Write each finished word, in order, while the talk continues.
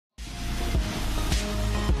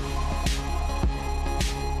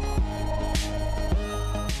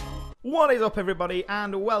What is up, everybody,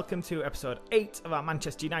 and welcome to episode 8 of our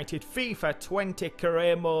Manchester United FIFA 20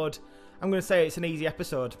 career mode. I'm going to say it's an easy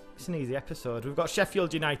episode. It's an easy episode. We've got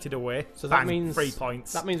Sheffield United away. So Bang, that means 3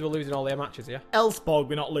 points. That means we're losing all their matches, yeah? Elfsborg,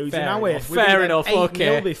 we're not losing, Fair are we? enough. Fair enough. 8-0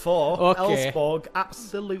 Okay. before. Okay. Elfsborg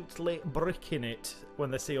absolutely bricking it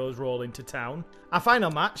when they see us roll into town. Our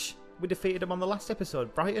final match, we defeated them on the last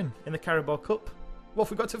episode, Brighton, in the Carabao Cup. What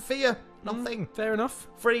have we got to fear? Nothing. Fair enough.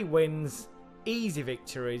 3 wins, easy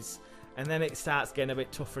victories. And then it starts getting a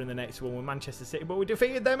bit tougher in the next one with Manchester City. But we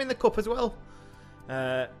defeated them in the Cup as well.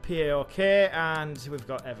 PAOK, and we've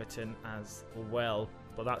got Everton as well.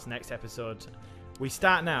 But that's next episode. We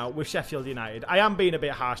start now with Sheffield United. I am being a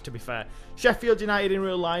bit harsh, to be fair. Sheffield United in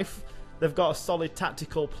real life, they've got a solid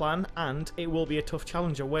tactical plan. And it will be a tough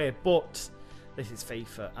challenge away. But this is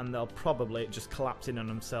FIFA, and they'll probably just collapse in on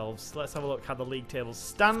themselves. Let's have a look how the league table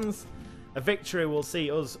stands. A victory will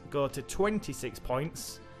see us go to 26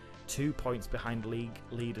 points. 2 points behind league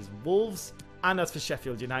leaders Wolves. And as for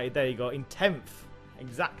Sheffield United, there you go, in 10th,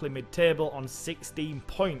 exactly mid-table on 16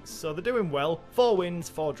 points. So they're doing well. 4 wins,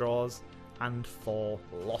 4 draws, and 4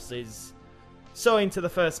 losses. So into the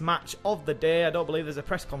first match of the day. I don't believe there's a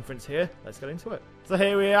press conference here. Let's get into it. So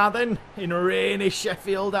here we are then, in rainy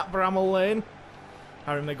Sheffield at Bramall Lane.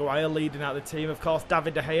 Harry Maguire leading out the team. Of course,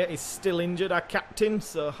 David De Gea is still injured, our captain.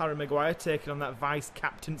 So Harry Maguire taking on that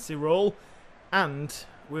vice-captaincy role. And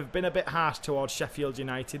we've been a bit harsh towards Sheffield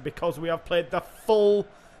United because we have played the full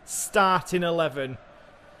starting 11.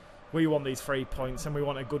 We want these 3 points and we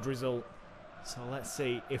want a good result. So let's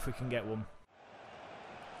see if we can get one.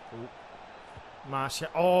 Martial.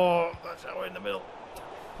 Oh, that's how we're in the middle.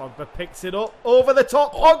 Pogba picks it up. Over the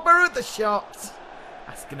top. Pogba at the shot.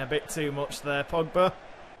 Asking a bit too much there, Pogba.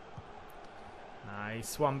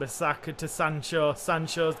 Nice. Wan-Bissaka to Sancho.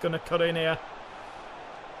 Sancho's going to cut in here.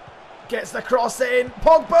 Gets the cross in.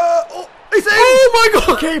 Pogba. Oh, he's in. Oh my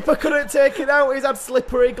God. Keeper couldn't take it out. He's had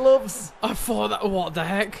slippery gloves. I thought that. What the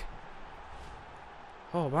heck?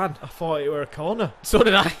 Oh man. I thought it were a corner. So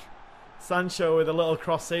did I. Sancho with a little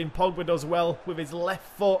cross in. Pogba does well with his left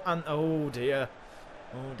foot. And oh dear.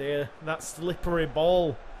 Oh dear. That slippery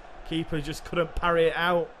ball. Keeper just couldn't parry it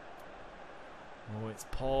out. Oh, it's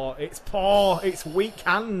poor. It's poor. It's weak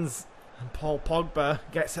hands. And Paul Pogba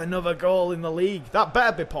gets another goal in the league. That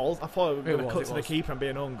better be Paul's. I thought we were going to cut to the keeper and be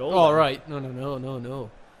an own goal. Oh, right.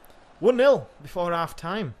 No. 1-0 before half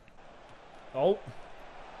time. Oh.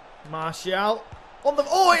 Martial. On the...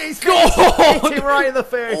 Oh, he's hit him right in the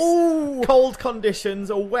face. Ooh. Cold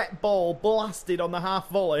conditions. A wet ball blasted on the half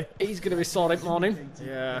volley. He's going to be sore in morning.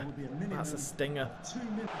 Yeah. That's a stinger.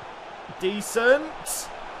 Decent.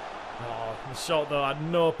 Oh, the shot though had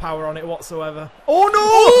no power on it whatsoever. Oh no!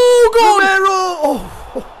 Oh,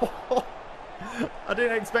 God! Oh. I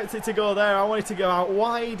didn't expect it to go there. I wanted to go out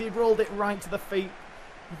wide. He rolled it right to the feet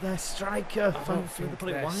of their striker. I don't think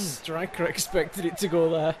their striker expected it to go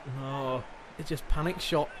there. No. It just panic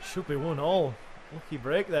shot. Should be 1-1. Lucky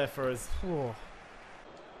break there for us.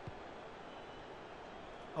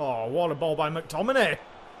 Oh, what a ball by McTominay.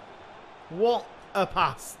 What a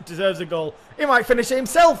pass. Deserves a goal. He might finish it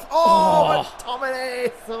himself. Oh,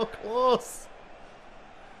 McTominay. So close.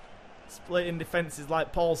 Splitting defences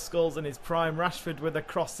like Paul Scholes in his prime. Rashford with a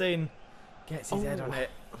cross in. Gets his head on it.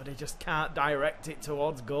 But he just can't direct it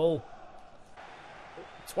towards goal.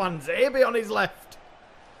 Twanzebe on his left.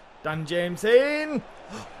 Dan James in.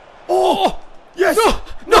 Oh! Yes!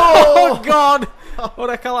 No! Oh, God! What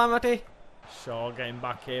a calamity. Shaw getting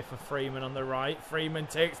back here for Freeman on the right. Freeman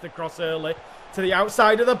takes the cross early to the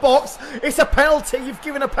outside of the box. It's a penalty. You've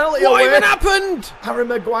given a penalty away. What even happened? Harry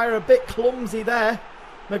Maguire a bit clumsy there.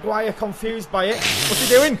 Maguire confused by it. What's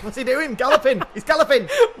he doing? What's he doing? Galloping. He's galloping.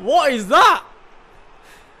 What is that?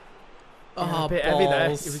 Yeah, a bit heavy there.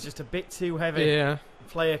 It was just a bit too heavy. Yeah.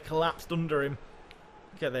 Player collapsed under him.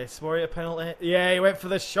 Look at this. Were it a penalty? Yeah, he went for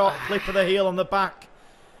the shot. Flip of the heel on the back.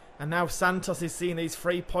 And now Santos is seeing these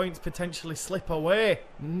 3 points potentially slip away.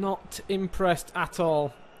 Not impressed at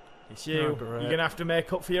all. It's you. You're going to have to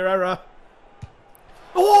make up for your error.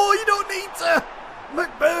 Oh, you don't need to.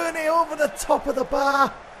 McBurney over the top of the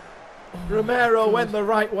bar. Romero went the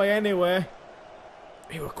right way anyway.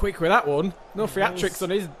 He was quick with that one. No theatrics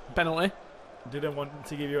on his penalty. Didn't want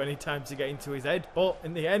to give you any time to get into his head. But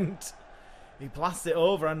in the end, he blasts it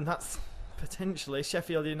over. And that's potentially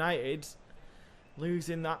Sheffield United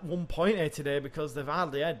losing that 1 point here today because they've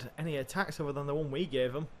hardly had any attacks other than the one we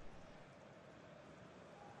gave them.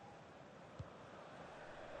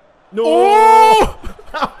 No! Oh!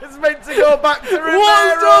 That was meant to go back to Romero!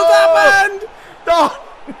 What happened? Oh,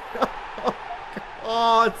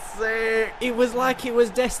 God's sake! It was like it was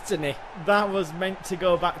destiny. That was meant to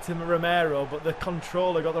go back to Romero, but the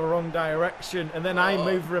controller got the wrong direction, and then I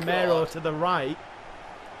moved Romero to the right.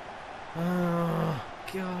 Oh,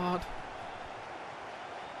 God.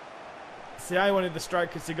 See, I wanted the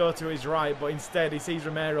strikers to go to his right, but instead he sees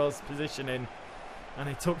Romero's positioning, and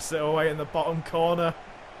he tucks it away in the bottom corner.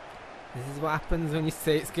 This is what happens when you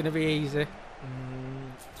say it's going to be easy.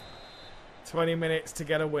 20 minutes to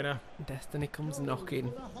get a winner. Destiny comes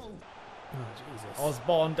knocking. Oh, Jesus.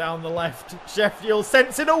 Osborne down the left. Sheffield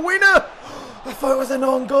sensing a winner! I thought it was an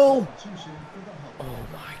own goal. Oh,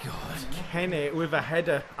 my God. Kenny with a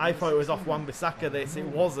header. I thought it was off Wan-Bissaka this. It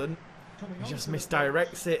wasn't. He just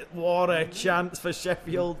misdirects it. What a chance for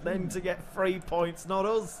Sheffield then to get 3 points, not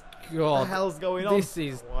us. God. What the hell's going on? This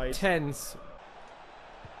is tense.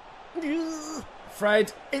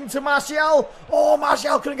 Fred into Martial. Oh,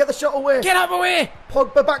 Martial couldn't get the shot away. Get out of the way!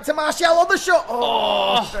 Pogba back to Martial on the shot.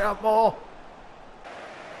 Oh, straight up more.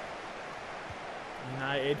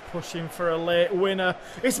 United pushing for a late winner.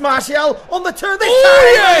 It's Martial on the turn this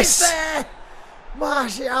time. Yes! There.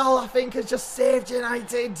 Martial, I think, has just saved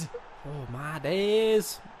United. Oh, my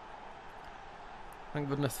days. Thank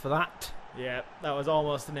goodness for that. Yeah, that was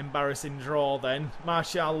almost an embarrassing draw then.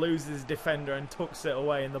 Martial loses his defender and tucks it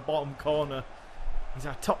away in the bottom corner. He's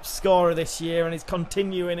our top scorer this year and he's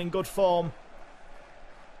continuing in good form.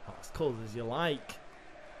 Oh, as cool as you like.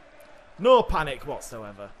 No panic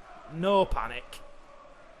whatsoever. No panic.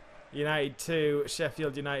 United 2,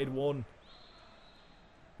 Sheffield United 1.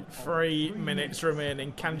 3 minutes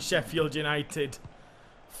remaining. Can Sheffield United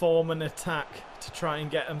form an attack to try and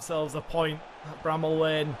get themselves a point at Bramall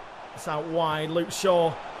Lane? It's out wide. Luke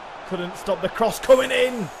Shaw couldn't stop the cross coming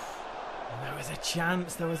in. And there was a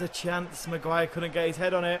chance. There was a chance. Maguire couldn't get his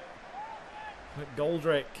head on it.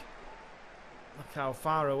 McGoldrick. Look how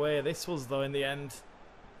far away this was, though, in the end.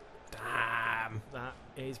 Damn. That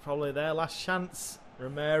is probably their last chance.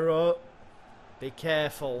 Romero, be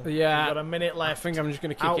careful. Yeah. You've got a minute left. I think I'm just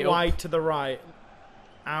going to kick out it up. wide to the right.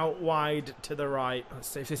 Out wide to the right. Let's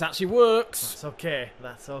see if this actually works. That's okay.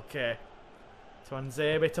 That's okay.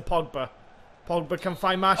 Twanzebe to Pogba. Pogba can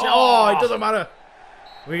find Martial. Oh, it doesn't matter.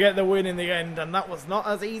 We get the win in the end, and that was not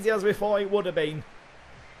as easy as we thought it would have been.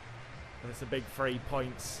 And it's a big 3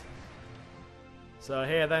 points. So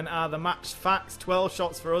here then are the match facts. 12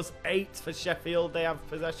 shots for us, 8 for Sheffield. They have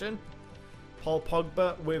possession. Paul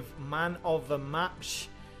Pogba with man of the match.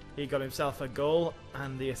 He got himself a goal,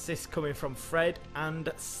 and the assist coming from Fred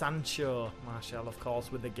and Sancho. Martial, of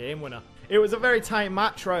course, with the game winner. It was a very tight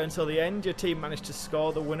match right until the end. Your team managed to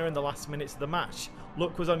score the winner in the last minutes of the match.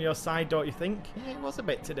 Luck was on your side, don't you think? Yeah, it was a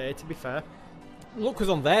bit today, to be fair. Luck was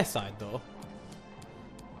on their side, though.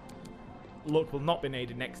 Luck will not be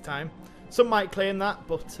needed next time. Some might claim that,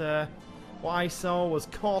 but what I saw was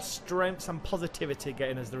core strengths and positivity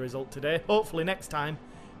getting us the result today. Hopefully next time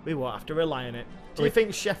we won't have to rely on it. Do you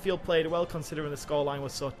think Sheffield played well considering the scoreline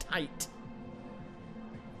was so tight?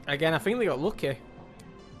 Again, I think they got lucky.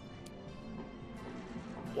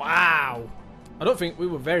 Wow. I don't think we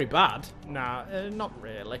were very bad. Nah, not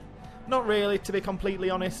really. Not really, to be completely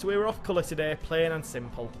honest. We were off colour today, plain and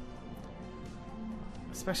simple.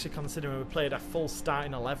 Especially considering we played a full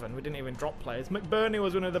starting 11. We didn't even drop players. McBurney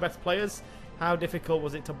was one of the best players. How difficult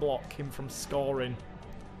was it to block him from scoring?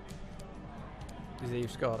 Is he who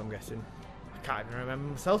scored, I'm guessing? I can't even remember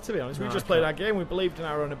myself, to be honest. No, We just played our game. We believed in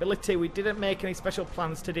our own ability. We didn't make any special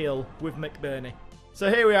plans to deal with McBurney. So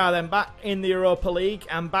here we are then, back in the Europa League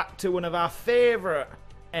and back to one of our favourite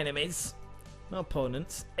enemies. Not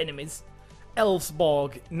opponents, enemies.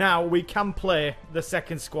 Elfsborg. Now we can play the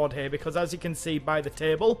second squad here because as you can see by the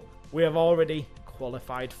table, we have already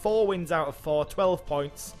qualified. 4 wins out of 4, 12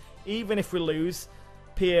 points. Even if we lose,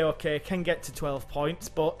 PAOK can get to 12 points,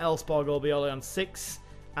 but Elfsborg will be only on 6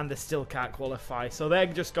 and they still can't qualify. So they're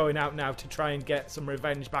just going out now to try and get some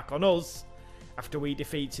revenge back on us after we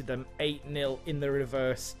defeated them 8-0 in the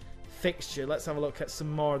reverse fixture. Let's have a look at some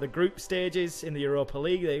more of the group stages in the Europa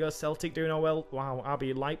League. There you go, Celtic doing all well. Wow,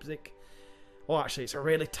 RB Leipzig. Oh, actually, it's a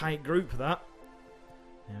really tight group, that.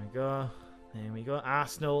 There we go. There we go.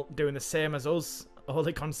 Arsenal doing the same as us.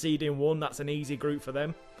 Only conceding 1. That's an easy group for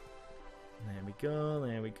them. There we go.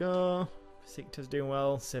 There we go. Besiktas doing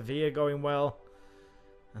well. Sevilla going well.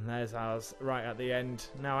 And there's ours right at the end.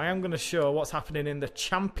 Now, I am going to show what's happening in the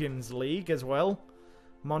Champions League as well.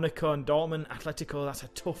 Monaco and Dortmund. Atletico, that's a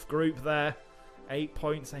tough group there. 8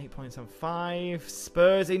 points, 8 points and 5.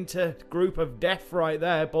 Spurs into group of death right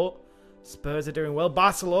there, but Spurs are doing well.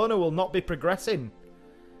 Barcelona will not be progressing.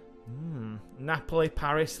 Napoli,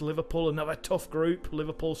 Paris, Liverpool, another tough group.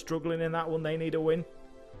 Liverpool struggling in that one. They need a win.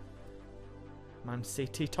 Man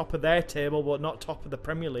City, top of their table, but not top of the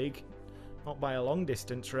Premier League. Not by a long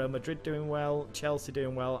distance. Real Madrid doing well, Chelsea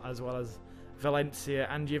doing well, as well as Valencia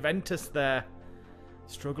and Juventus there.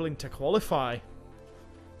 Struggling to qualify.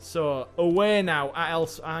 So, away now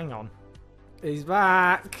at hang on. He's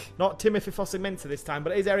back. Not Timothy Fosu-Mensah this time,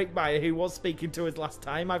 but it is Eric Bayer who was speaking to us last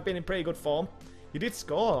time. I've been in pretty good form. He did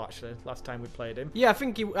score, actually, last time we played him. Yeah, I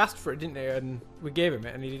think he asked for it, didn't he? And we gave him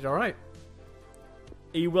it, and he did all right.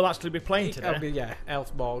 He will actually be playing today. Yeah,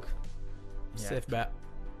 Elfsborg. Yeah. Safe bet.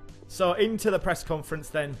 So into the press conference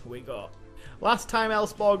then we go. Last time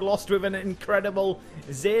Elfsborg lost with an incredible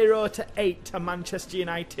 0-8 to Manchester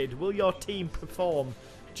United. Will your team perform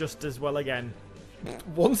just as well again?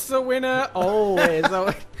 Once a winner, always a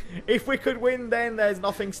winner. If we could win, then there's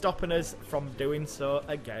nothing stopping us from doing so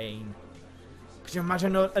again. Could you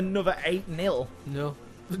imagine another 8-0? No,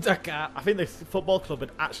 I can't. I think the football club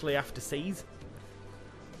would actually have to seize.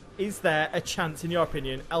 Is there a chance, in your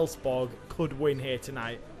opinion, Elfsborg could win here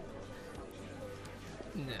tonight?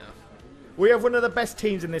 No. We have one of the best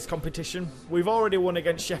teams in this competition. We've already won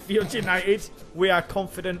against Sheffield United. We are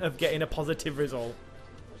confident of getting a positive result.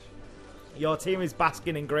 Your team is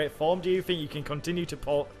basking in great form. Do you think you can continue to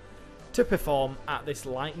perform at this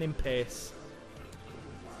lightning pace?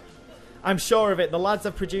 I'm sure of it. The lads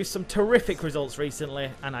have produced some terrific results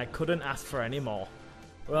recently, and I couldn't ask for any more.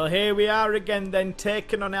 Well, here we are again then,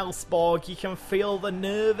 taking on Elfsborg. You can feel the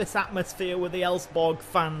nervous atmosphere with the Elfsborg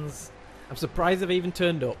fans. I'm surprised they've even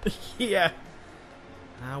turned up. Yeah.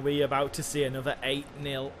 Are we about to see another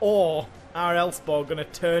 8-0? Or are Elfsborg going to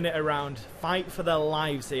turn it around, fight for their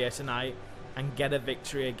lives here tonight, and get a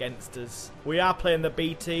victory against us? We are playing the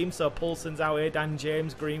B team, so Poulsen's out here, Dan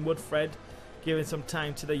James, Greenwood, Fred, giving some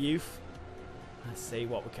time to the youth. Let's see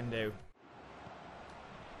what we can do.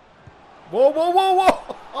 Whoa, whoa, whoa,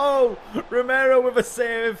 whoa! Oh, Romero with a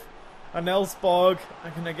save. And Elfsborg are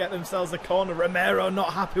going to get themselves a corner. Romero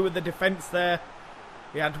not happy with the defence there.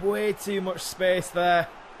 He had way too much space there.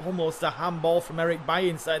 Almost a handball from Eric Bayer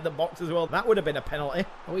inside the box as well. That would have been a penalty.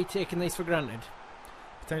 Are we taking these for granted?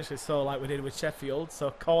 Potentially so, like we did with Sheffield.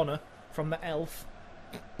 So corner from the Elf.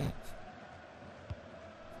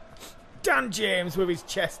 Dan James with his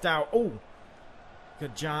chest out. Oh,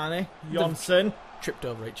 good Johnny. Jonsson. Tripped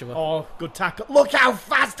over each other. Oh, good tackle. Look how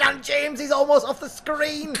fast Dan James is almost off the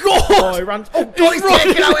screen. God! Oh, he ran. Oh, God, he's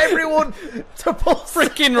taking out everyone to pull.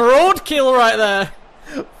 Freaking roadkill right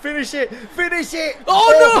there. Finish it. Finish it.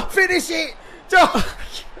 Oh, no. Finish it. Oh,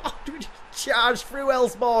 charge through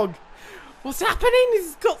Elfsborg. What's happening?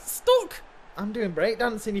 He's got stuck. I'm doing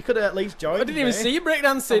breakdancing. You could have at least joined I didn't even see you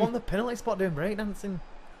breakdancing. I'm on the penalty spot doing breakdancing.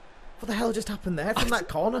 What the hell just happened there from that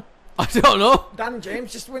corner? I don't know. Dan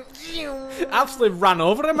James just went. Absolutely ran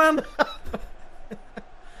over him, man.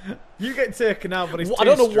 You get taken out, but he's I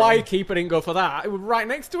don't know strong. why the keeper didn't go for that. It was right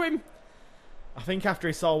next to him. I think after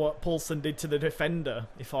he saw what Poulsen did to the defender,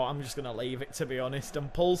 he thought, I'm just going to leave it, to be honest.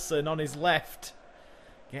 And Poulsen on his left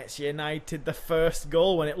gets United the first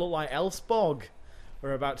goal when it looked like Elfsborg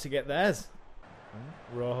were about to get theirs.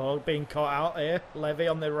 Rojo being caught out here. Levy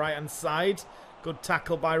on the right-hand side. Good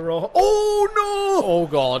tackle by Rojo. Oh, no! Oh,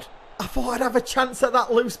 God. I thought I'd have a chance at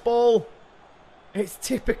that loose ball. It's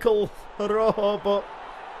typical Rojo, but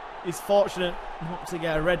he's fortunate not to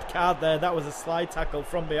get a red card there. That was a slide tackle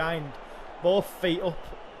from behind. Both feet up.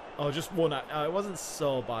 Oh, just one. It wasn't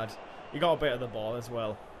so bad. He got a bit of the ball as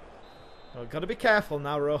well. Oh, got to be careful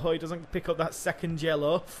now, Rojo. He doesn't pick up that second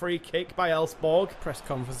yellow. Free kick by Elfsborg. Press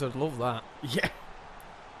conference would love that. Yeah.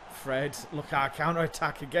 Fred, look, our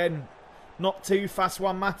counter-attack again. Not too fast,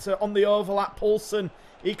 Juan Mata on the overlap. Poulsen,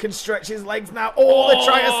 he can stretch his legs now. Oh, they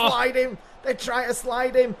try to slide him. They try to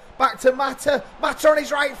slide him. Back to Mata. Mata on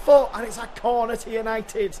his right foot. And it's a corner to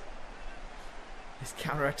United. This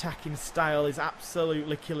counter-attacking style is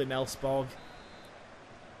absolutely killing Elfsborg.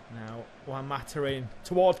 Now, Juan Mata in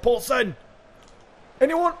towards Poulsen.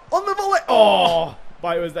 Anyone on the volley? Oh,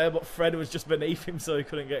 Bayer was there, but Fred was just beneath him, so he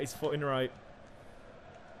couldn't get his footing right.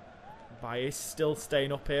 Bayer still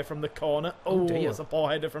staying up here from the corner. Oh, that's a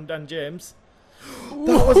poor header from Dan James. That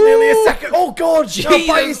was nearly a second. Oh, God. No,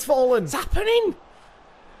 Bayer's fallen. What's happening?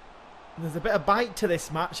 There's a bit of bite to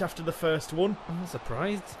this match after the first one. I'm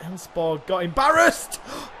surprised. Elfsborg got embarrassed.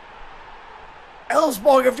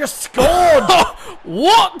 Elfsborg have just scored.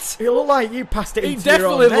 What? It looked like you passed it into your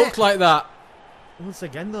own definitely net. looked like that. Once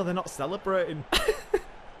again, though, they're not celebrating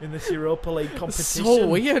in this Europa League competition. So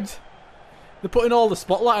weird. They're putting all the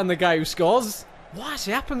spotlight on the guy who scores. What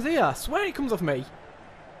actually happens here? I swear it comes off me.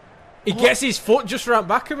 He gets his foot just right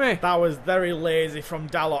back of me. That was very lazy from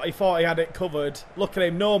Dalot. He thought he had it covered. Look at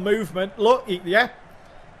him, no movement. Look, yeah.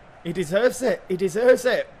 He deserves it. He deserves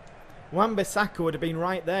it. Wan-Bissaka would have been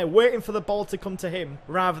right there, waiting for the ball to come to him,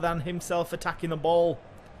 rather than himself attacking the ball.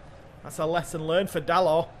 That's a lesson learned for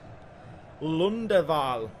Dalot.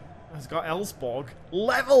 Lundeval has got Elfsborg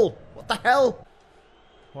level. What the hell?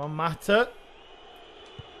 One matter.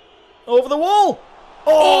 Over the wall.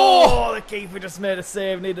 Oh, the keeper just made a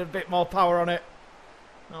save. Needed a bit more power on it.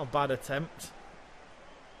 Not a bad attempt.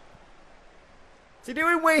 What's he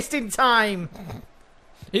doing? Wasting time.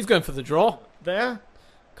 He's going for the draw. There.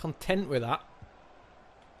 Content with that.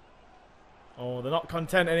 Oh, they're not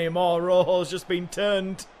content anymore. Rojo's just been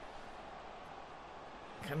turned.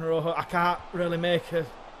 Can Rojo? I can't really make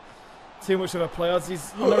too much of a play.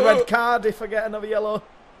 He's on a red card if I get another yellow.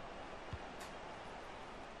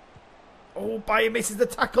 Oh, Bayer misses the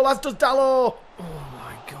tackle, as does Dalot. Oh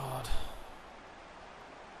my god.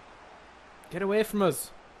 Get away from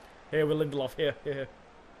us. Here with Lindelof. Here.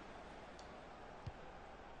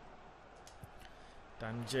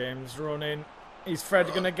 Dan James running. Is Fred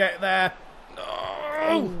going to get there? No.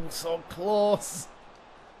 Oh, so close.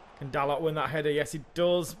 Can Dalot win that header? Yes, he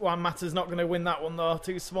does. Juan Mata's not going to win that one, though.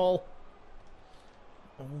 Too small.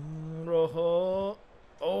 Oh, Rojo.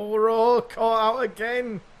 Oh, Rojo caught out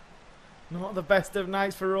again. Not the best of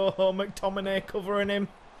nights for Rojo. McTominay covering him.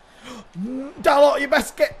 Dalot, you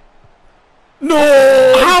best get... No!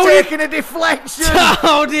 How taking a deflection!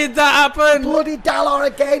 How did that happen? Bloody Dalot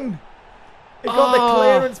again! He got the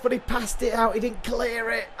clearance, but he passed it out. He didn't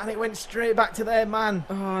clear it, and it went straight back to their man.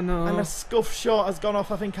 Oh, no. And a scuff shot has gone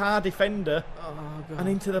off, I think, our defender. Oh, God. And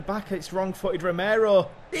into the back, it's wrong-footed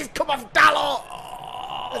Romero. He's come off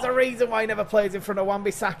Dalot! There's a reason why he never plays in front of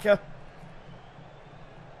Wan-Bissaka.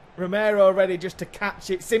 Romero ready just to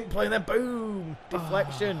catch it simply, and then boom!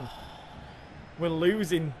 Deflection. We're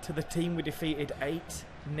losing to the team we defeated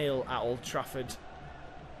 8-0 at Old Trafford.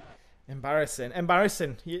 Embarrassing.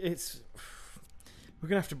 It's... We're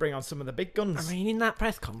going to have to bring on some of the big guns. I mean, in that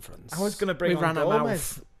press conference, I was going to bring on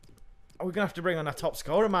Gomez. We're going to have to bring on our top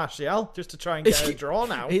scorer, Martial, just to try and get a draw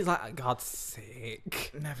now. He's like, God's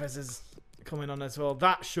sake. Neves is coming on as well.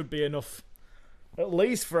 That should be enough, at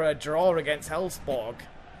least for a draw against Elfsborg.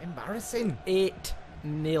 Embarrassing.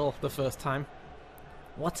 8-0 the first time.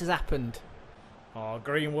 What has happened? Oh,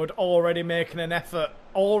 Greenwood already making an effort.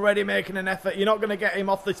 Already making an effort. You're not going to get him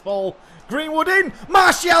off this ball. Greenwood in.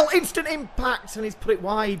 Martial, instant impact. And he's put it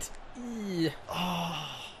wide.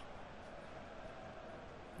 Oh.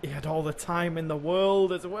 He had all the time in the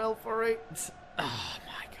world as well for it. Oh,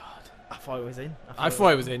 my God. I thought it was in. I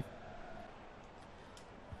thought it was in.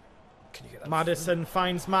 Can you get that? Maddison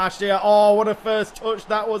finds Martial. Oh, what a first touch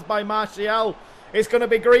that was by Martial. It's going to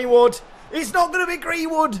be Greenwood. It's not going to be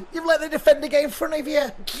Greenwood. You've let the defender get in front of you.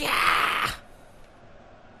 Yeah.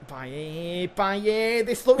 Baye.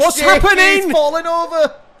 This looks What's shaky. happening? He's falling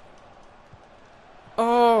over.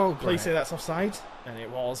 Oh, please say that's offside. And it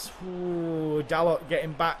was. Ooh, Dalot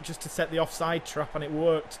getting back just to set the offside trap, and it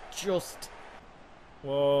worked just.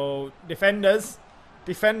 Whoa. Defenders.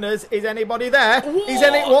 Is anybody there?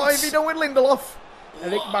 What have you done with Lindelof?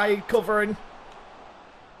 Eric Baye covering.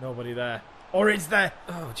 Nobody there. Or is there?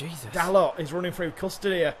 Oh, Jesus. Dalot is running through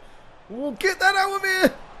custody here. We'll get that out of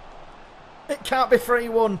here. It can't be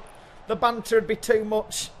 3-1. The banter would be too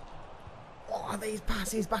much. What are these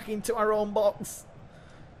passes back into our own box?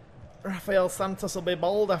 Rafael Santos will be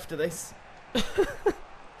bald after this.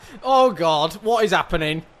 Oh, God. What is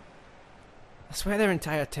happening? I swear their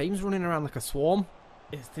entire team's running around like a swarm.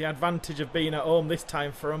 It's the advantage of being at home this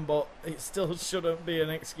time for them, but it still shouldn't be an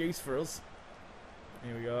excuse for us.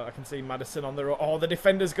 Here we go. I can see Maddison on the road. Oh, the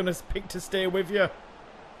defender's going to pick to stay with you.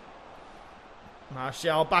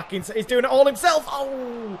 Martial back in. He's doing it all himself.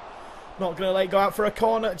 Oh! Not going to let it go out for a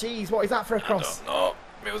corner. Jeez, what is that for a cross? I don't know.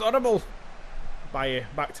 It was audible. Baye,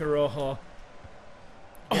 back to Rojo.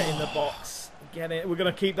 Get in the box. Get it. We're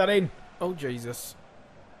going to keep that in. Oh, Jesus.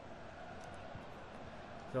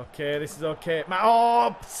 It's okay. This is okay.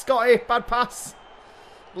 Oh, Scotty. Bad pass.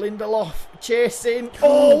 Lindelof chasing.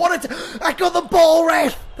 Oh, what I got the ball,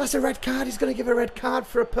 ref. That's a red card. He's going to give a red card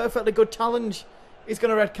for a perfectly good challenge. He's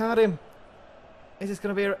going to red card him. Is this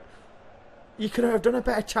going to be a... You couldn't have done a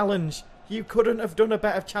better challenge. You couldn't have done a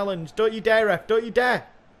better challenge. Don't you dare, ref. Don't you dare.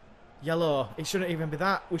 Yellow. It shouldn't even be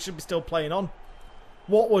that. We should be still playing on.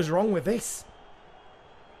 What was wrong with this?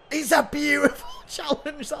 It's a beautiful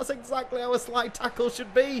challenge. That's exactly how a slide tackle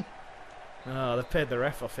should be. Oh, they've paid the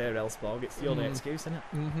ref off here, Elfsborg. It's the only excuse, isn't it?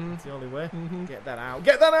 It's the only way. Get that out.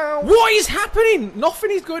 Get that out! What is happening? Nothing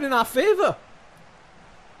is going in our favour.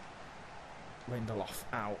 Lindelof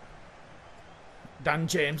out. Dan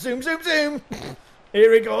James. Zoom.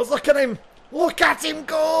 Here he goes. Look at him. Look at him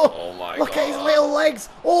go. Oh, my God. Look at his little legs.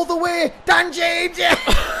 All the way. Dan James. Yeah.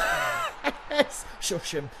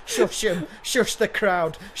 Shush him, shush him, shush the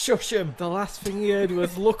crowd, shush him. The last thing he heard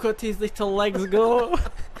was, look at his little legs go.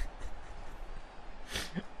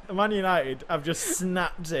 Man United have just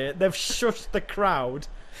snapped it. They've shushed the crowd.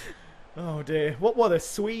 Oh dear. What were they?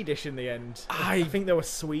 Swedish in the end? I think they were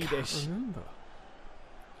Swedish. Can't remember.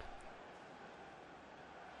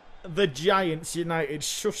 The Giants United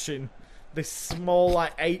shushing this small,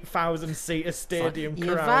 like 8,000 seater stadium crowd.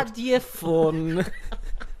 You've had your fun.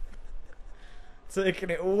 Taking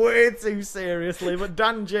it way too seriously, but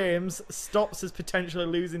Dan James stops us potentially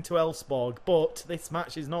losing to Elfsborg. But this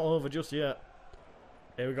match is not over just yet.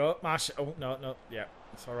 Here we go. Mash. Oh, no. Yeah,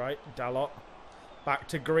 it's all right. Dalot. Back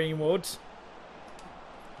to Greenwood.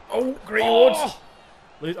 Oh, Greenwood.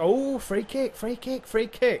 Oh, free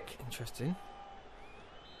kick. Interesting.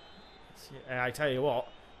 I tell you what,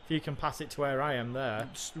 if you can pass it to where I am there.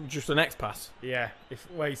 Just the next pass. Yeah.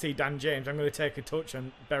 Where you see Dan James, I'm going to take a touch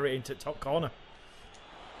and bury it into the top corner.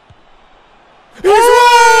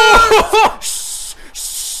 Shh,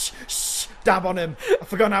 shh, shh. Dab on him. I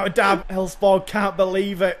forgot how to dab. Elfsborg can't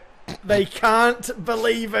believe it. They can't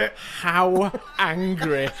believe it. How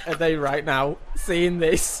angry are they right now seeing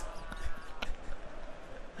this?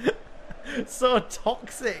 So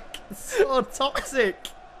toxic. So toxic.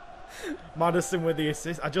 Maddison with the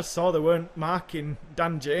assist. I just saw they weren't marking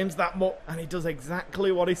Dan James that much, and he does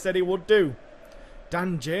exactly what he said he would do.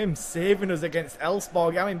 Dan James saving us against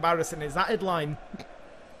Elfsborg. How embarrassing is that headline?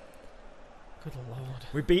 Good lord.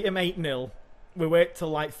 We beat him 8-0. We wait till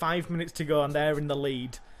like 5 minutes to go and they're in the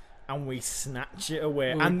lead. And we snatch it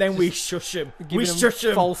away. And then we shush him. We shush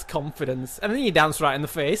him. False confidence. And then you dance right in the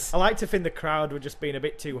face. I like to think the crowd were just being a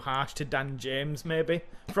bit too harsh to Dan James, maybe.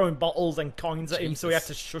 Throwing bottles and coins at him, so we had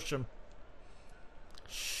to shush him.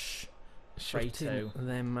 Shh. Shutting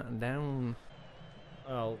them down.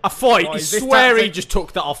 Well, I thought, I swear he just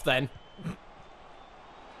took that off then.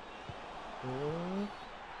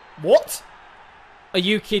 What? Are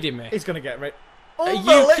you kidding me? He's going to get rid.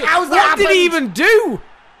 How's that? What did he even do?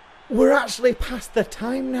 We're actually past the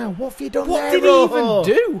time now. What have you done there, What did he even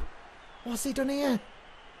do? What's he done here?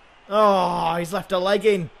 Oh, he's left a leg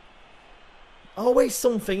in. Always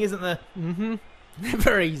something, isn't there? Mm-hmm.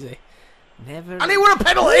 Never easy. Never. And he were a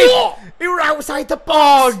penalty! What? He were outside the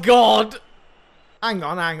box! Oh, God! Hang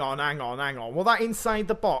on. Was that inside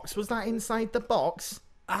the box? Was that inside the box?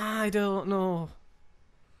 I don't know.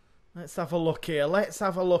 Let's have a look here.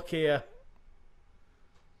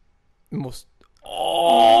 Must.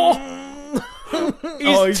 Oh!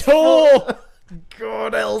 His toe!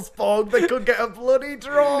 God, Elfsborg, they could get a bloody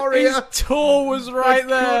draw here. His toe was right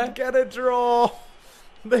there. They could get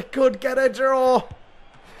a draw.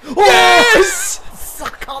 Yes!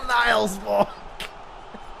 Suck on that, Elfsborg.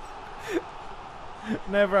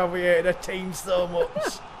 Never have we hated a team so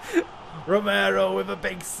much. Romero with a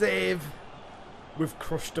big save. We've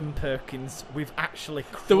crushed them, Perkins. We've actually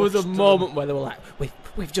crushed them. There was a moment where they were like,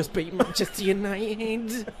 we've just beat Manchester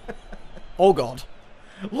United. Oh, God.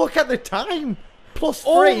 Look at the time. +3.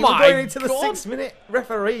 Oh, my We're going into the God. 6-minute.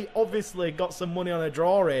 Referee obviously got some money on a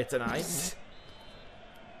draw here tonight.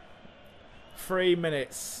 3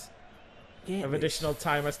 minutes of additional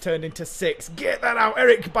time has turned into 6. Get that out.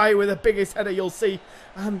 Eric Bailly with the biggest header you'll see.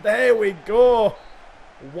 And there we go.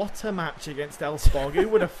 What a match against Elfsborg. Who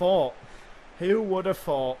would have thought? Who would have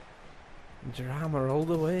thought? Drama all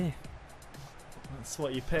the way. That's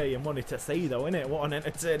what you pay your money to see, though, innit? What an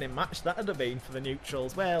entertaining match that would have been for the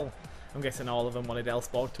neutrals. Well, I'm guessing all of them wanted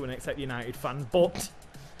Elfsborg to win except United fan, but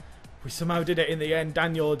we somehow did it in the end.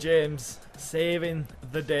 Daniel James saving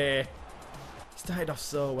the day. Started off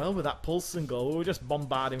so well with that Poulsen goal. We were just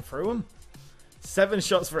bombarding through them. 7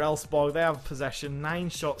 shots for Elfsborg. They have possession. 9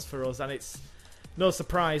 shots for us, and it's no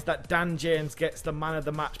surprise that Dan James gets the man of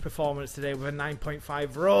the match performance today with a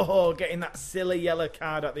 9.5. Rojo getting that silly yellow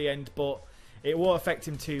card at the end, but it won't affect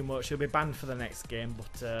him too much. He'll be banned for the next game,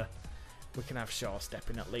 but we can have Shaw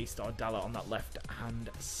stepping at least, or Dalot on that left-hand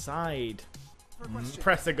side.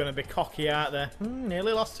 Press are going to be cocky, aren't they?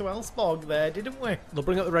 Nearly lost to Elfsborg there, didn't we? They'll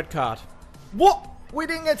bring up the red card. What? We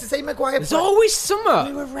didn't get to see Maguire. There's always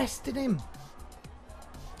summer. We arrested him.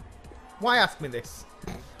 Why ask me this?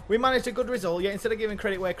 We managed a good result, yet instead of giving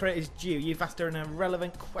credit where credit is due, you've asked her an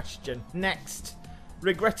irrelevant question. Next.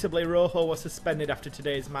 Regrettably, Rojo was suspended after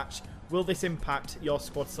today's match. Will this impact your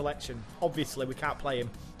squad selection? Obviously, we can't play him.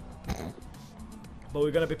 But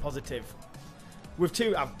we're going to be positive. With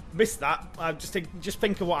 2, I've missed that. Just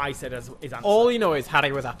think of what I said as his answer. All you know is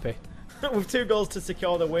Harry was happy. With 2 goals to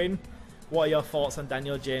secure the win, what are your thoughts on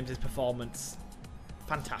Daniel James's performance?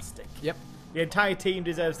 Fantastic. Yep. The entire team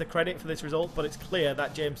deserves the credit for this result, but it's clear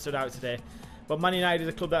that James stood out today. But Man United is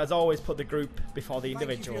a club that has always put the group before the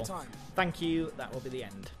individual. Thank you. That will be the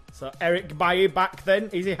end. So Eric Bailly back then.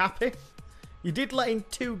 Is he happy? You did let in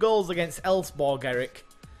 2 goals against Elfsborg, Eric.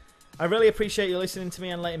 I really appreciate you listening to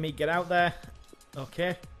me and letting me get out there.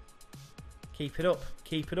 Okay. Keep it up.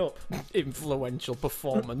 Keep it up. Influential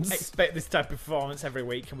performance. Expect this type of performance every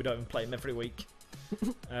week, and we don't even play him every week.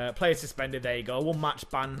 Player suspended. There you go. 1 match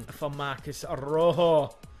ban for Marcus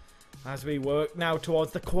Rojo. As we work now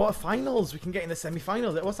towards the quarterfinals, we can get in the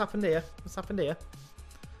semi-finals. What's happened here? What's happened here?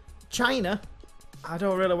 China. I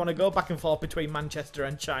don't really want to go back and forth between Manchester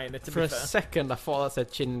and China, to be fair. For a second, I thought that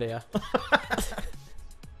said Chindia.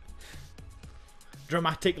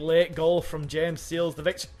 Dramatic late goal from James seals the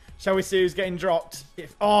victory. Shall we see who's getting dropped?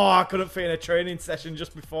 Oh, I couldn't fit in a training session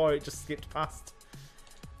just before. It just skipped past.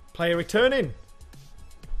 Player returning.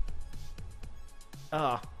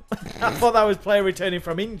 Ah. I thought that was player returning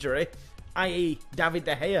from injury, i.e. David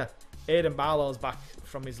De Gea. Aidan Barlow's back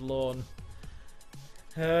from his loan.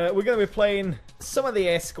 We're going to be playing some of the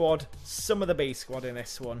A squad, some of the B squad in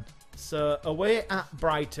this one. So away at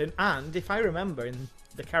Brighton, and if I remember in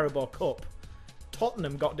the Carabao Cup,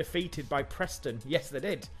 Tottenham got defeated by Preston. Yes, they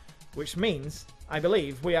did. Which means, I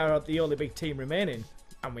believe, we are the only big team remaining.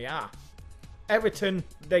 And we are. Everton,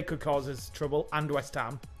 they could cause us trouble, and West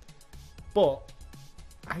Ham. But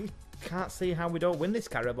I can't see how we don't win this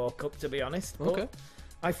Carabao Cup, to be honest. But Okay.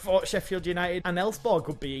 I thought Sheffield United and Elfsborg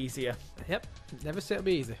would be easier. Yep. Never say it'll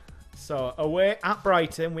be easy. So, away at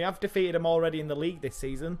Brighton. We have defeated them already in the league this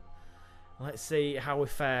season. Let's see how we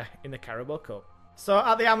fare in the Carabao Cup. So,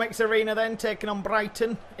 at the Amex Arena then, taking on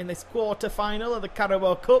Brighton in this quarter-final of the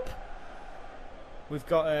Carabao Cup. We've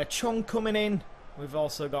got Chong coming in. We've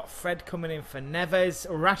also got Fred coming in for Neves.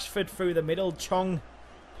 Rashford through the middle. Chong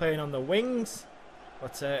playing on the wings.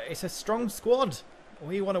 But it's a strong squad.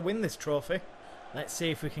 We want to win this trophy. Let's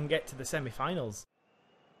see if we can get to the semi-finals.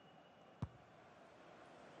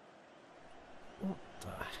 What the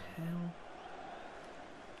hell?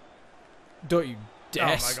 Don't you dare Oh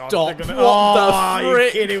my God, stop. they're gonna... What the Are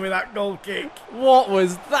frick? you kidding with that goal kick? What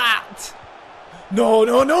was that? No,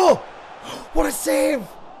 no, no! What a save!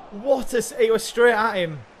 What a... He was straight at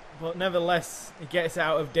him. But nevertheless, he gets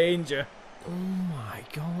out of danger. Oh my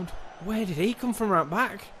God. Where did he come from right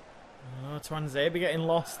back? Oh, Twanzebe getting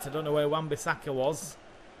lost. I don't know where Wan-Bissaka was.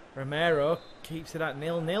 Romero keeps it at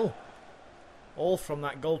 0-0. All from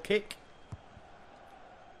that goal kick.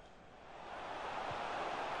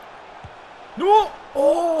 No!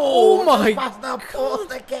 Oh my Past that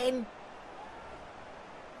post again.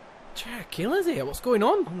 Jack Killer's here. What's going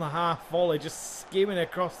on? On the half volley, just skimming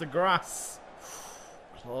across the grass.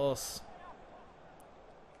 Close.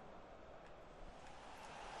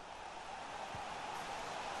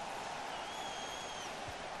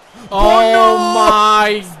 Oh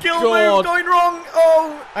my Skill move God. going wrong.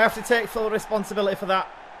 Oh, I have to take full responsibility for that.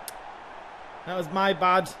 That was my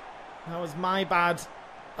bad. That was my bad.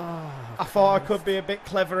 Oh, I thought I could be a bit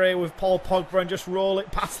clever here with Paul Pogba and just roll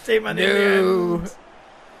it past him. And in No. the end,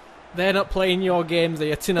 they're not playing your games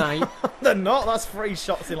here tonight. they're not. That's 3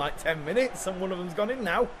 shots in like 10 minutes, and one of them's gone in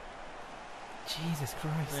now. Jesus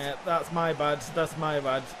Christ. Yeah, that's my bad. That's my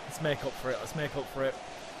bad. Let's make up for it. Let's make up for it.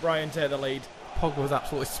 Brian, take the lead. Pogba was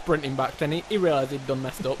absolutely sprinting back then. He realised he'd done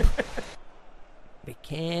messed up. Be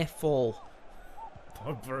careful.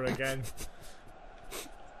 Pogba again.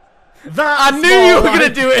 That's I knew you were going to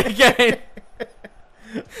do it again.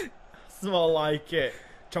 It's more like it.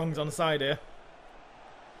 Chong's on the side here.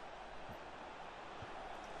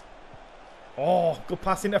 Oh, good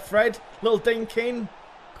pass into Fred. Little dink in.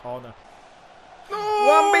 Corner. No!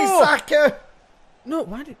 Wan-Bissaka. No,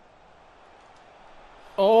 why did...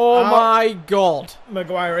 Oh Out. my God.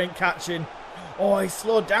 Maguire ain't catching. Oh, he's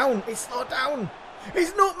slowed down. He's slowed down.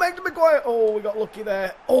 He's nutmegged Maguire. Oh, we got lucky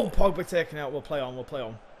there. Oh, Pogba taken out. We'll play on. We'll play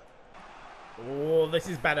on. Oh, this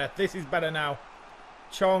is better. This is better now.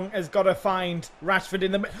 Chong has got to find Rashford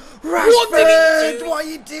in the middle. Rashford! What did he do? What are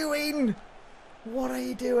you doing? What are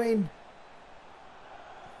you doing?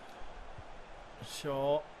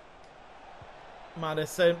 Short.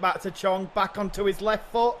 Maddison back to Chong. Back onto his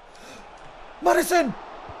left foot. Maddison!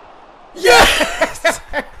 Yes!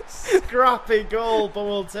 Scrappy goal, but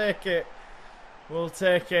we'll take it. We'll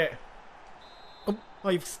take it. Oh,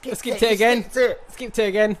 you've skipped Skipped it again. Skipped it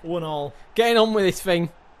again. 1-1. Getting on with this thing.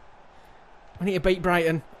 We need to beat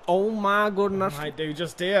Brighton. Oh my goodness. Might do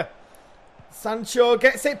just here. Sancho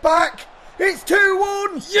gets it back. It's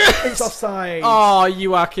 2-1. Yes! It's offside. Oh,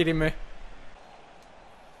 you are kidding me.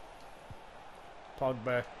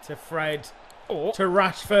 Pogba to Fred. Oh. To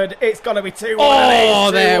Rashford. It's got to be 2-1. Oh,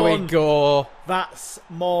 It's there we 2-1. go. That's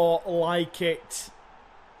more like it.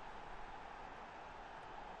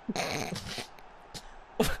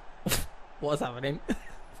 What's happening?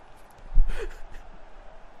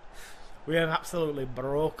 We have absolutely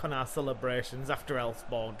broken our celebrations after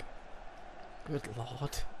Elfsborg. Good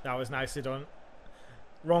lord. That was nicely done.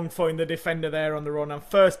 Wrong foot in the defender there on the run. And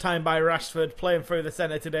first time by Rashford playing through the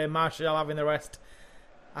centre today. Martial having the rest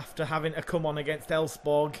after having to come on against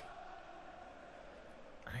Elfsborg.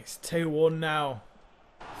 And it's 2-1 now.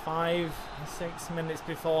 5 or 6 minutes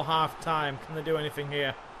before half time. Can they do anything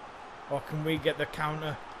here? Or can we get the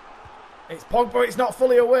counter? It's Pogba, it's not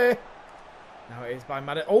fully away. Now it is by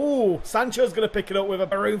Madden. Oh, Sancho's going to pick it up with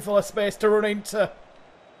a room full of space to run into.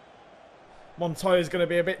 Montoya's going to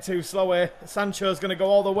be a bit too slow here. Sancho's going to go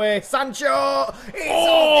all the way. Sancho! It's off the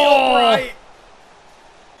upright!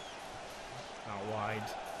 Out wide.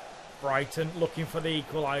 Brighton looking for the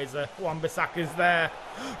equaliser. Wan-Bissaka's there.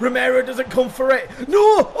 Romero doesn't come for it.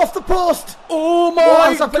 No! Off the post! Oh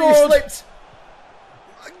my God! You slipped.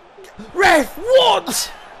 Ref!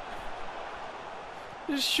 What?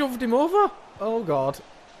 Just shoved him over. Oh God.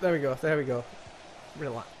 There we go. There we go.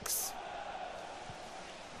 Relax.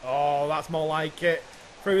 Oh, that's more like it.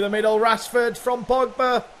 Through the middle, Rashford from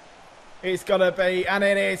Pogba. It's got to be, and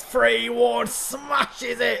it is. 3-1,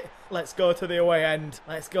 smashes it. Let's go to the away end.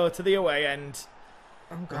 Let's go to the away end.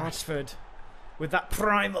 Oh God. Rashford with that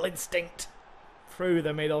primal instinct. Through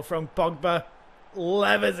the middle from Pogba.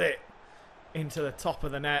 Levers it into the top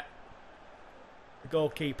of the net. The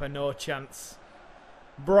goalkeeper, no chance.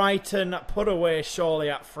 Brighton put away surely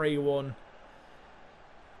at 3-1.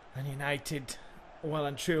 And United well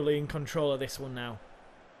and truly in control of this one now.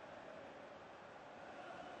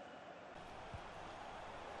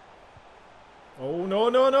 Oh, no,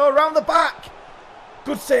 no, no, round the back!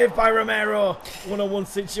 Good save by Romero. One-on-one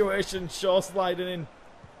situation, Shaw sliding in.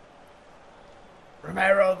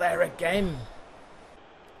 Romero there again.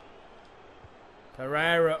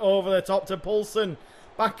 Pereira over the top to Poulsen.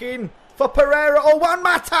 Back in for Pereira. Oh, Juan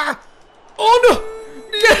Mata! Oh no!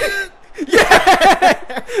 Yeah!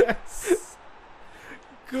 Yes!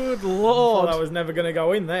 Good lord. I thought that was never going to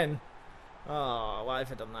go in then. Oh, why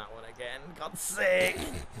have I done that one again? God's sake.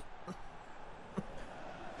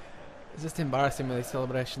 It's just embarrassing with these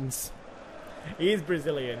celebrations. He is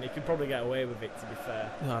Brazilian. He could probably get away with it, to be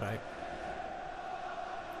fair. Alright.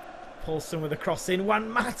 Poulsen with a cross in. Juan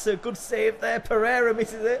Mata, good save there. Pereira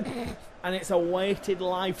misses it. And it's a weighted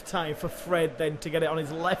lifetime for Fred then to get it on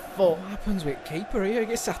his left foot. What happens with keeper here? He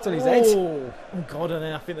gets sat on his head. Oh God, and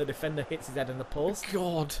then I think the defender hits his head in the post.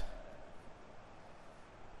 God.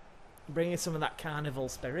 Bringing some of that carnival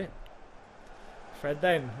spirit. Fred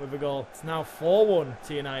then with a goal. It's now 4-1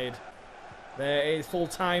 to United. There is full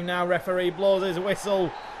time now. Referee blows his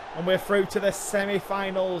whistle. And we're through to the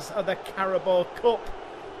semi-finals of the Carabao Cup.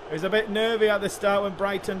 It was a bit nervy at the start when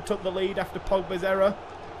Brighton took the lead after Pogba's error.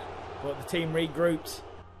 But the team regrouped.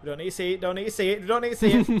 We don't need to see it, don't need to see it, don't need to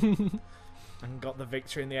see it. And got the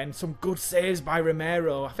victory in the end. Some good saves by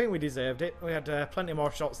Romero. I think we deserved it. We had plenty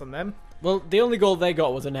more shots than them. Well, the only goal they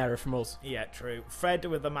got was an error from us. Yeah, true. Fred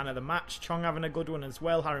with the man of the match. Chong having a good one as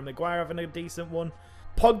well. Harry Maguire having a decent one.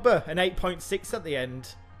 Pogba, an 8.6 at the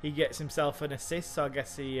end. He gets himself an assist, so I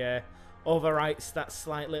guess he overwrites that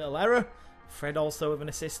slight little error. Fred also with an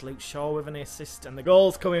assist. Luke Shaw with an assist. And the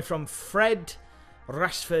goals coming from Fred,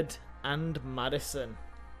 Rashford and Maddison.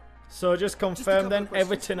 So just confirm then,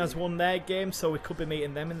 Everton has won their game, so we could be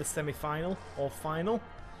meeting them in the semi-final or final.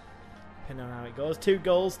 Depending on how it goes. 2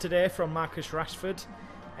 goals today from Marcus Rashford.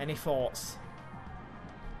 Any thoughts?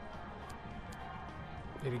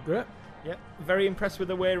 Did he great? Yep, very impressed with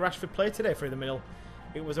the way Rashford played today through the middle.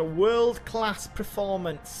 It was a world-class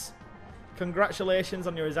performance. Congratulations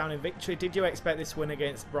on your resounding victory. Did you expect this win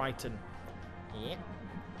against Brighton? Yep.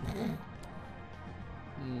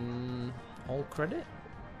 All credit?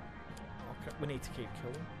 Okay, we need to keep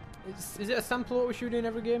cool. Is it a sample of what we should do in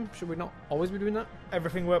every game? Should we not always be doing that?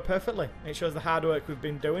 Everything worked perfectly. It shows the hard work we've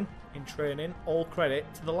been doing in training. All credit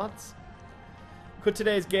to the lads. Could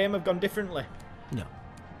today's game have gone differently? No.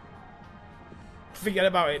 Forget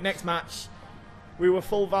about it. Next match. We were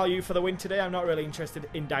full value for the win today. I'm not really interested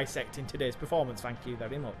in dissecting today's performance. Thank you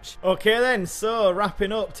very much. Okay then, so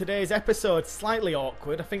wrapping up today's episode. Slightly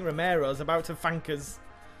awkward. I think Romero's about to thank us.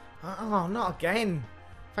 Oh, not again.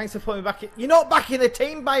 Thanks for putting me back in. You're not back in the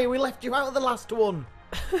team, Bayer. We left you out of the last one.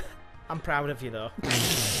 I'm proud of you, though.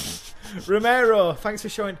 Romero, thanks for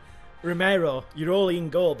showing. Romero, you're only in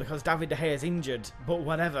goal because David De Gea's injured. But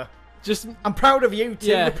whatever. Just, I'm proud of you, Tim.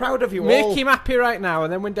 yeah, We're proud of you make all. him happy right now,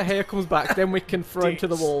 and then when De Gea comes back, then we can throw him to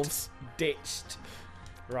the wolves. Ditched.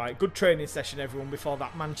 Right, good training session, everyone, before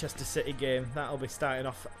that Manchester City game. That'll be starting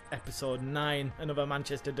off episode 9, another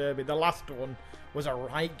Manchester derby. The last one was a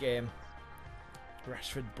right game.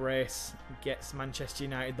 Rashford brace gets Manchester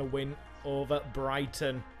United the win over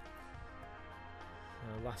Brighton.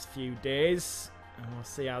 The last few days, and we'll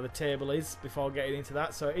see how the table is before getting into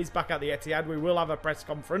that. So it is back at the Etihad. We will have a press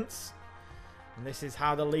conference. And this is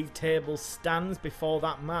how the league table stands before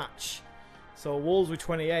that match. So Wolves with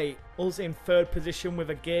 28, us in 3rd position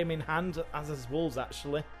with a game in hand, as is Wolves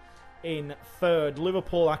actually, in 3rd.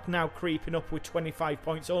 Liverpool are now creeping up with 25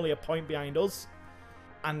 points, only a point behind us.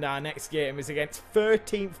 And our next game is against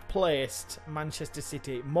 13th placed Manchester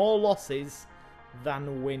City. More losses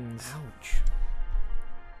than wins. Ouch.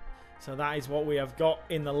 So that is what we have got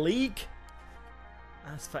in the league.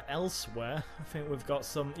 As for elsewhere, I think we've got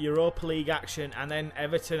some Europa League action and then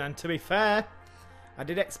Everton. And to be fair, I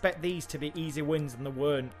did expect these to be easy wins and they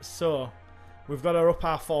weren't. So we've got to up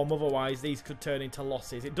our form, otherwise these could turn into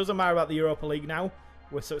losses. It doesn't matter about the Europa League now.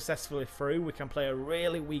 We're successfully through. We can play a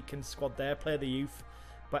really weakened squad there, play the youth.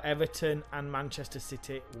 But Everton and Manchester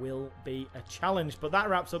City will be a challenge. But that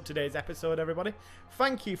wraps up today's episode, everybody.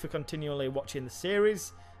 Thank you for continually watching the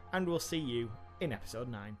series, and we'll see you in episode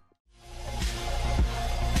 9.